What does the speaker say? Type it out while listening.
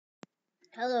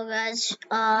Hello guys,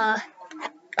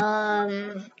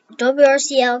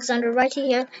 WRC Alexander right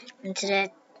here, and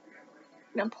today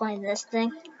I'm playing this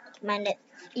thing.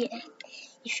 Yeah,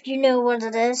 if you know what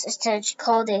it is, it's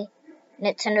called a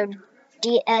Nintendo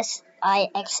DSi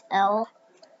XL.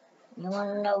 You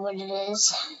wanna know what it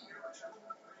is?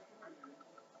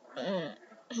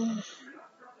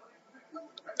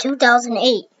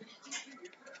 2008.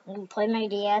 I'm gonna play my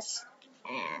DS,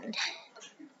 and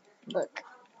look,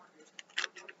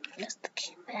 that's the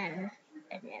pen,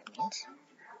 and that means.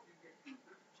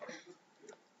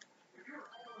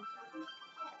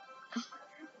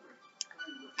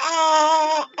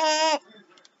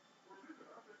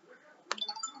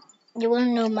 You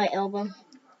wanna know my album?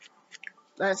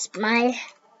 That's me.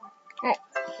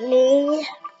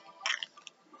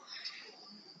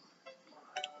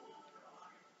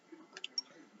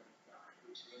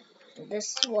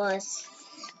 This was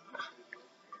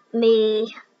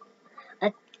me.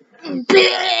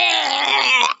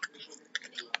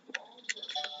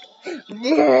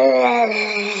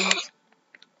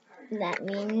 That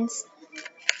means.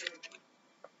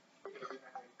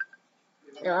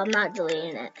 No, I'm not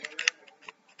deleting it.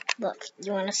 Look,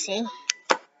 you wanna see?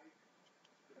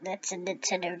 That's a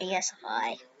Nintendo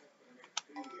DSi.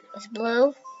 It's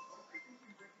blue.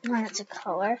 Well, it's a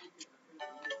color.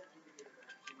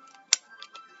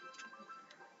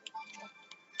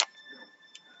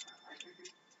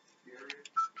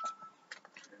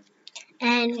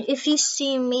 And if you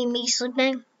see me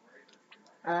sleeping,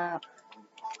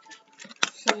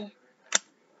 see.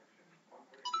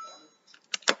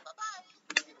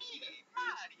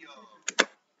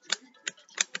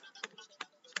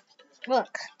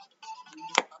 Look.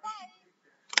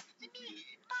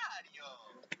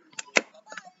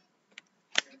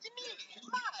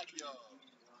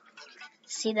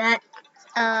 See that?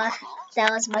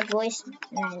 That was my voice.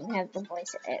 And I didn't have the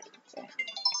voice of it.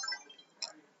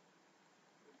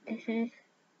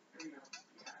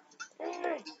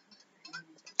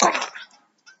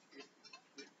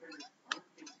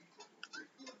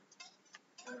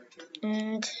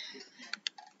 And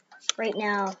right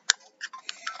now,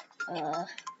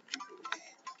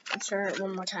 let's hear it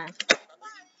one more time.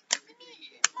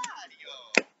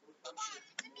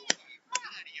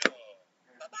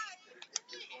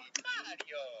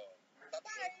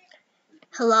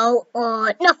 Hello,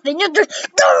 nothing. No.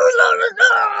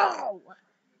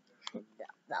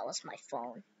 That was my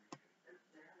phone.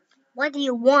 What do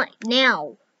you want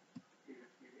now?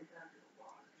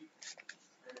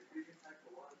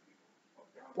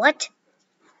 What?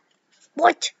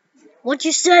 What? What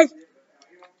you said?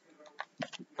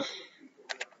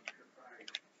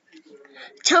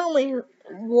 Tell me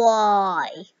why.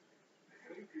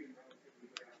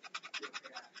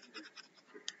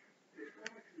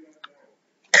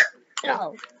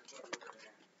 No.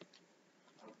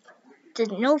 There's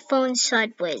no phone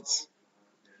sideways.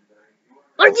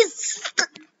 Are you?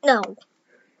 No.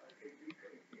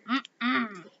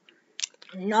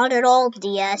 Not at all,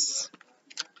 DS.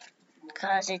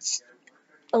 Because it's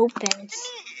open.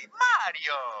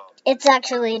 It's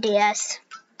actually a DS.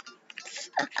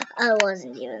 I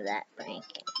wasn't even that frank.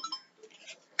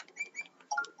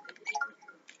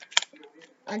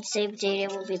 Unsaved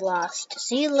data will be lost.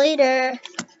 See you later.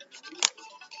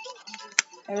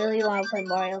 I really want to play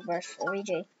Mario vs.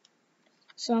 Luigi.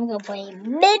 So I'm going to play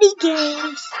mini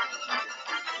games.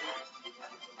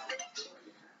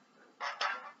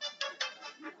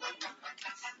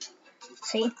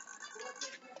 See?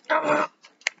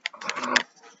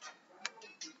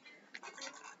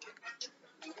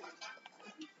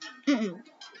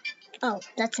 Oh,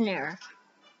 that's an error.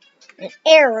 An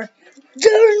error?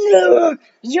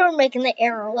 You're making the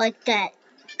error like that.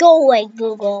 Go away,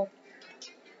 Google.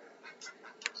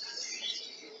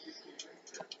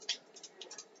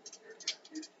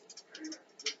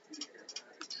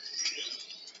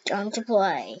 Time to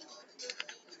play.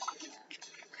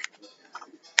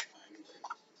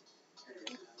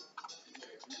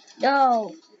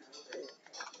 No.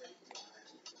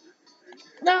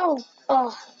 No.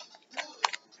 Oh.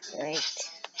 Great.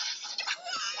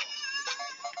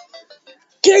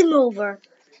 Game over.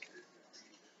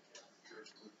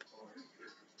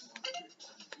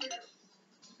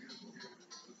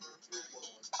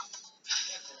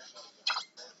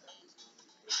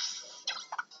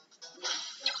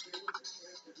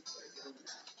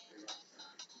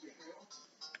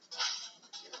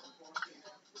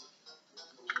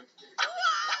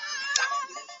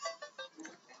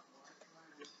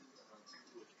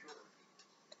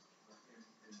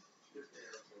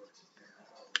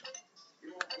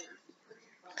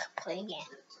 Play again.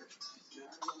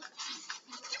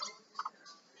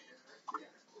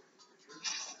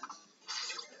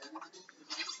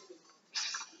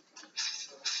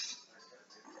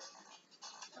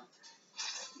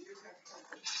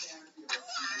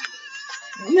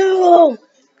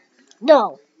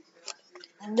 No.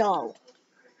 No.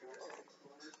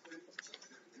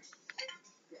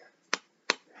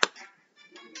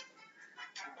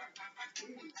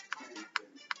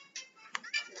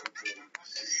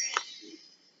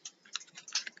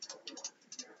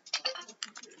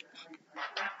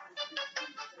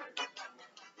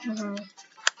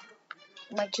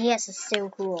 My DS is so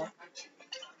cool.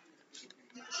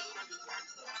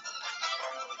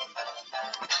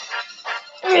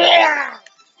 Yeah.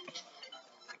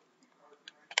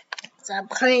 So I'm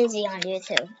crazy on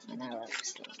YouTube.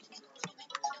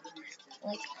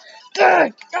 Like,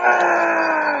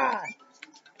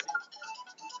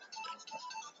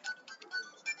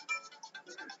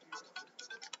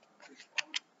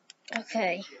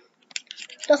 okay.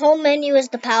 The whole menu is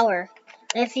the power.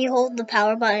 If you hold the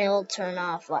power button, it'll turn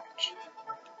off. Watch.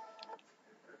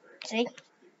 See?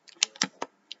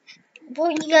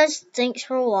 Well, you guys, thanks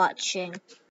for watching.